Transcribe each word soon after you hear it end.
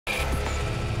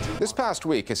This past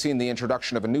week has seen the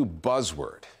introduction of a new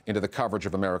buzzword into the coverage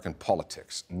of American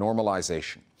politics: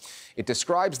 normalisation. It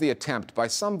describes the attempt by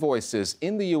some voices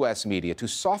in the U.S. media to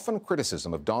soften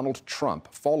criticism of Donald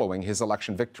Trump following his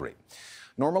election victory.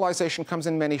 Normalisation comes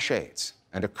in many shades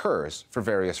and occurs for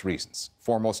various reasons,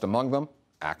 foremost among them,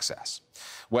 access.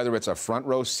 Whether it's a front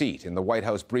row seat in the White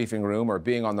House briefing room or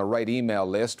being on the right email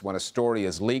list when a story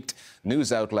is leaked,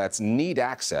 news outlets need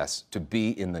access to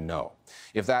be in the know.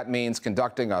 If that means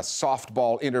conducting a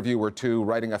softball interview or two,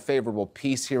 writing a favorable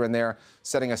piece here and there,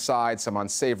 setting aside some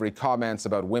unsavory comments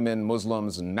about women,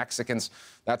 Muslims, and Mexicans,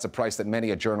 that's a price that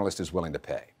many a journalist is willing to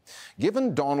pay.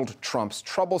 Given Donald Trump's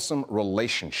troublesome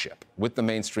relationship with the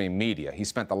mainstream media, he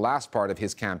spent the last part of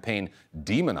his campaign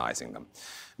demonizing them.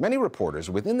 Many reporters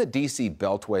within the D.C.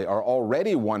 Beltway are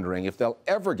already wondering if they'll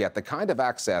ever get the kind of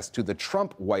access to the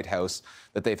Trump White House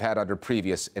that they've had under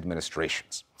previous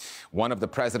administrations. One of the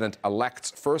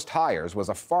president-elect's first hires was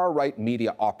a far-right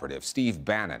media operative, Steve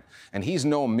Bannon, and he's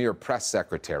no mere press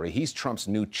secretary. He's Trump's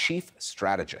new chief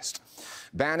strategist.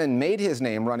 Bannon made his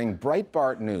name running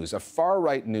Breitbart News, a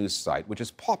far-right news site which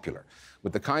is popular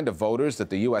with the kind of voters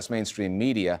that the U.S. mainstream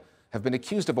media have been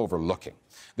accused of overlooking.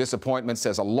 This appointment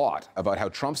says a lot about how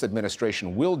Trump's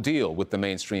administration will deal with the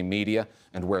mainstream media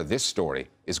and where this story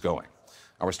is going.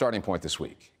 Our starting point this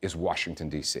week is Washington,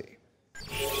 D.C.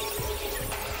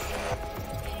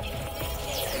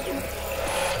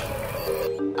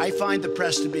 I find the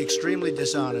press to be extremely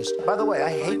dishonest. By the way, I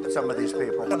hate some of these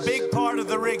people. A big part of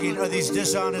the rigging are these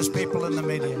dishonest people in the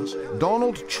media.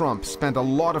 Donald Trump spent a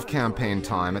lot of campaign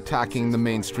time attacking the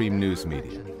mainstream news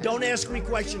media. Don't ask me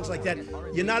questions like that.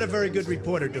 You're not a very good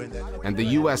reporter doing that. And the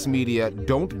U.S. media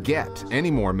don't get any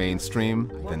more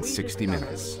mainstream than 60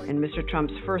 Minutes. In Mr.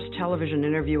 Trump's first television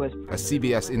interview as a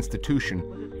CBS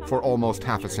institution for almost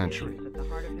half a century.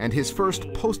 And his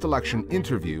first post-election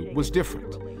interview was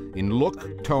different in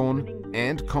look, tone,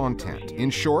 and content. In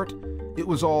short, it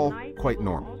was all quite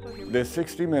normal. The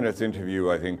 60 Minutes interview,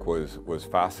 I think, was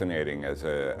fascinating as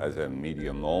a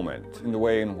media moment in the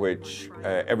way in which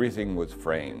everything was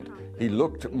framed. He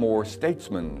looked more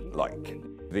statesman-like.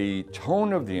 The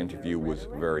tone of the interview was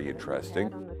very interesting.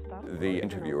 The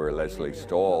interviewer, Leslie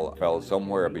Stahl, fell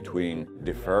somewhere between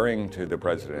deferring to the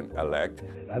president-elect.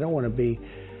 I don't want to be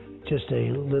just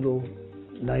a little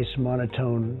nice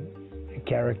monotone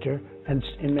character, and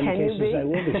in many cases I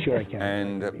will be, sure I can.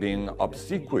 And being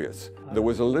obsequious. There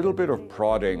was a little bit of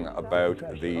prodding about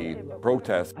the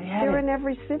protests. they're in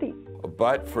every city.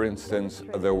 But, for instance,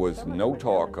 there was no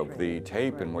talk of the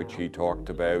tape in which he talked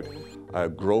about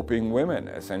groping women,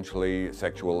 essentially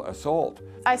sexual assault.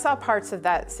 I saw parts of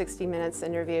that 60 Minutes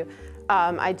interview.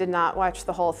 I did not watch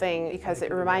the whole thing because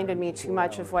it reminded me too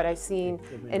much of what I've seen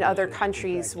in other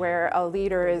countries where a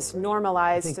leader is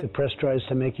normalized. I think the press tries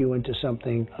to make you into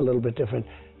something a little bit different.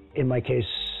 In my case,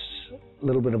 a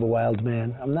little bit of a wild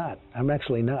man. I'm not. I'm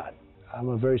actually not. I'm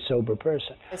a very sober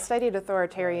person. I studied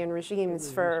authoritarian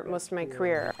regimes for most of my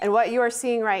career. And what you are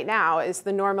seeing right now is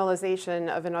the normalization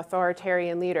of an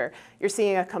authoritarian leader. You're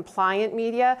seeing a compliant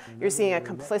media, you're seeing a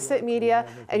complicit media,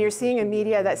 and you're seeing a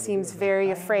media that seems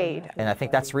very afraid. And I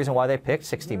think that's the reason why they picked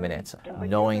 60 Minutes,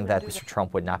 knowing that Mr.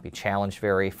 Trump would not be challenged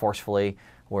very forcefully,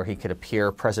 where he could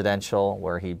appear presidential,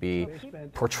 where he'd be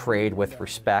portrayed with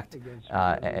respect,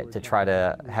 to try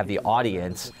to have the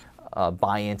audience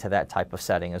buy into that type of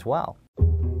setting as well.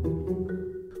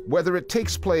 Whether it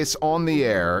takes place on the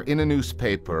air, in a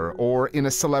newspaper, or in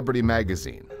a celebrity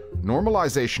magazine,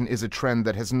 normalization is a trend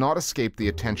that has not escaped the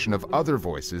attention of other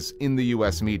voices in the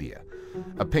U.S. media.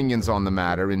 Opinions on the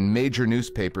matter in major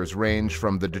newspapers range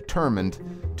from the determined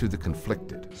to the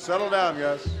conflicted. Settle down,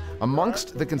 guys.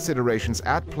 Amongst the considerations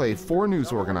at play for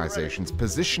news organizations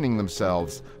positioning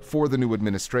themselves for the new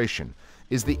administration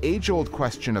is the age-old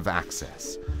question of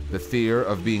access, the fear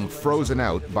of being frozen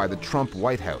out by the Trump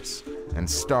White House and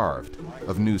starved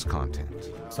of news content.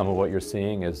 Some of what you're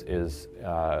seeing is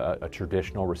a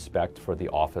traditional respect for the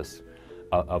office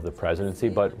of the presidency,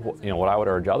 but what I would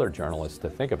urge other journalists to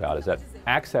think about is that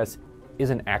access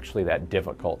isn't actually that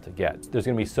difficult to get. There's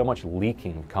going to be so much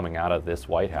leaking coming out of this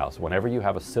White House. Whenever you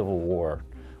have a civil war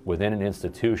within an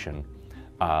institution,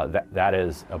 that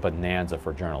is a bonanza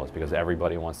for journalists because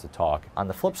everybody wants to talk. On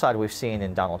the flip side, we've seen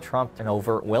in Donald Trump an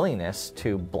overt willingness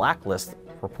to blacklist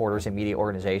reporters and media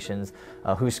organizations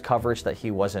whose coverage that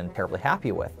he wasn't terribly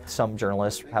happy with. Some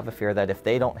journalists have a fear that if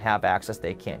they don't have access,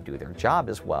 they can't do their job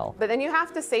as well. But then you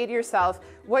have to say to yourself,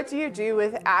 what do you do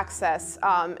with access,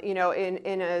 you know,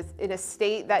 in a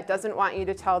state that doesn't want you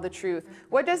to tell the truth?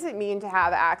 What does it mean to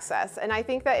have access? And I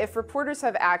think that if reporters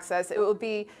have access, it will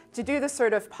be to do the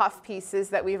sort of puff pieces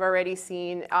that we've already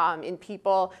seen in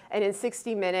People and in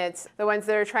 60 Minutes, the ones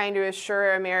that are trying to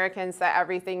assure Americans that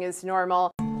everything is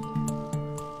normal.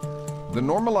 The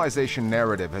normalization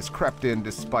narrative has crept in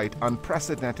despite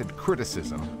unprecedented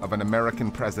criticism of an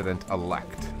American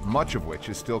president-elect, much of which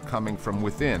is still coming from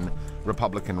within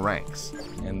Republican ranks.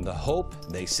 And the hope,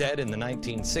 they said in the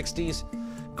 1960s,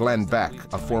 Glenn Beck,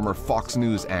 a former Fox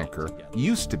News anchor,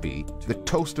 used to be the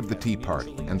toast of the Tea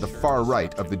Party and the far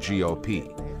right of the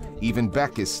GOP. Even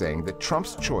Beck is saying that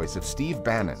Trump's choice of Steve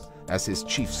Bannon as his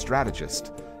chief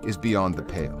strategist is beyond the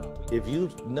pale. if you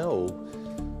know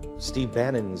Steve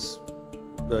Bannon's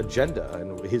agenda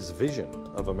and his vision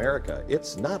of America,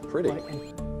 it's not pretty.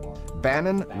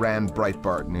 Bannon ran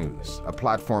Breitbart News, a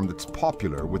platform that's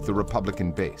popular with the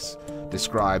Republican base,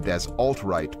 described as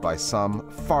alt-right by some,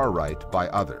 far-right by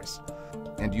others.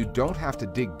 And you don't have to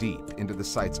dig deep into the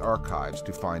site's archives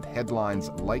to find headlines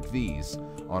like these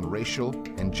on racial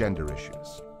and gender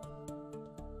issues.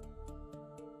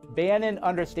 Bannon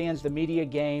understands the media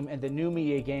game and the new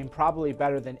media game probably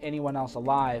better than anyone else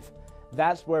alive.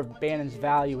 That's where Bannon's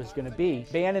value is going to be.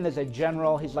 Bannon is a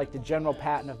general. He's like the General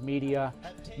Patton of media.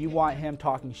 You want him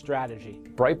talking strategy.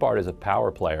 Breitbart is a power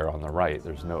player on the right.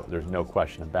 There's no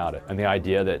question about it. And the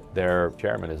idea that their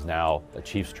chairman is now a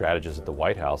chief strategist at the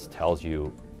White House tells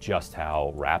you just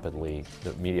how rapidly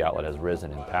the media outlet has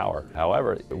risen in power.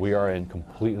 However, we are in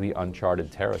completely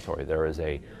uncharted territory. There is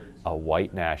a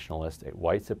white nationalist, a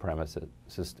white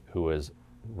supremacist who is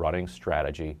running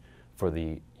strategy for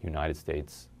the United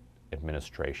States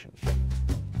administration.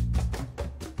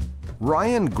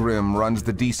 Ryan Grimm runs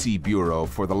the D.C. bureau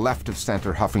for the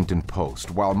left-of-center Huffington Post,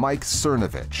 while Mike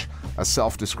Cernovich, a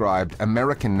self-described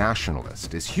American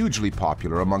nationalist, is hugely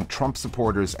popular among Trump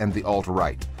supporters and the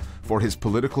alt-right for his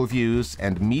political views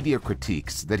and media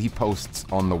critiques that he posts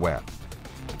on the web.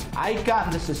 I'd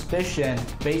gotten the suspicion,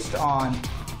 based on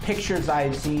pictures I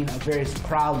had seen of various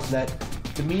crowds, that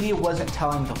the media wasn't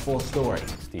telling the full story.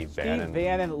 Steve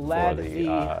Bannon led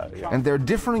And their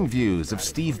differing views of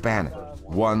Steve Bannon,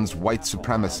 one's white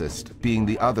supremacist being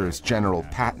the other's General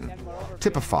Patton,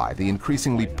 typify the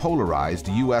increasingly polarized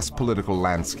U.S. political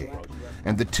landscape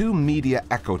and the two media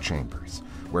echo chambers,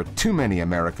 where too many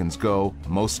Americans go,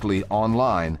 mostly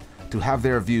online, to have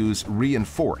their views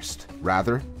reinforced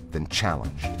rather than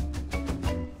challenged.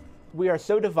 We are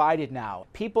so divided now.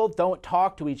 People don't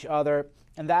talk to each other,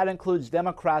 and that includes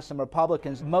Democrats and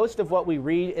Republicans. Most of what we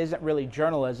read isn't really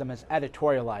journalism, it's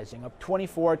editorializing. A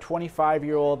 24,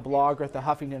 25-year-old blogger at the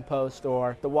Huffington Post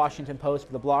or the Washington Post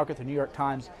or the blogger at the New York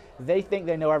Times, they think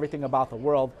they know everything about the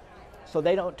world, so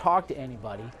they don't talk to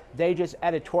anybody. They just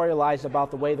editorialize about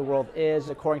the way the world is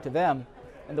according to them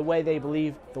and the way they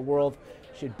believe the world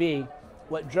should be.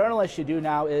 What journalists should do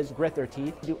now is grit their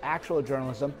teeth, do actual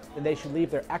journalism, and they should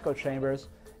leave their echo chambers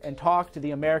and talk to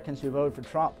the Americans who voted for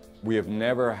Trump. We have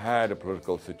never had a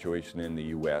political situation in the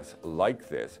U.S. like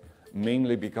this,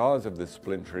 mainly because of the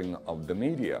splintering of the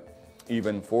media.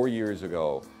 Even 4 years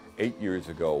ago, 8 years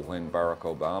ago, when Barack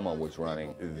Obama was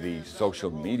running, the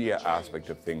social media aspect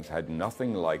of things had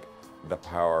nothing like the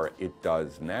power it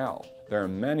does now. There are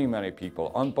many, many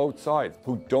people on both sides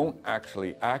who don't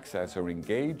actually access or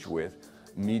engage with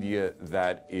media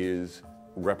that is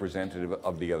representative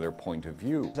of the other point of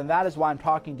view. And that is why I'm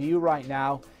talking to you right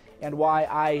now, and why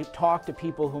I talk to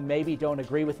people who maybe don't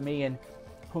agree with me and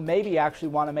who maybe actually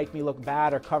want to make me look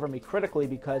bad or cover me critically,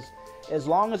 because as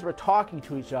long as we're talking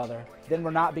to each other, then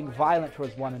we're not being violent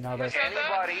towards one another.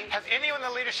 Has anyone in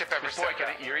the leadership ever said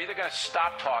that? You're either going to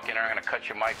stop talking or I'm going to cut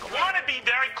your mic off. I want to be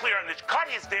very clear on this. Cut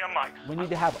his damn mic. We need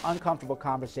to have uncomfortable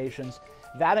conversations.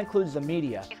 That includes the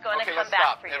media. He's going to come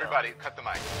back for you. Everybody, cut the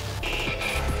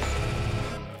mic.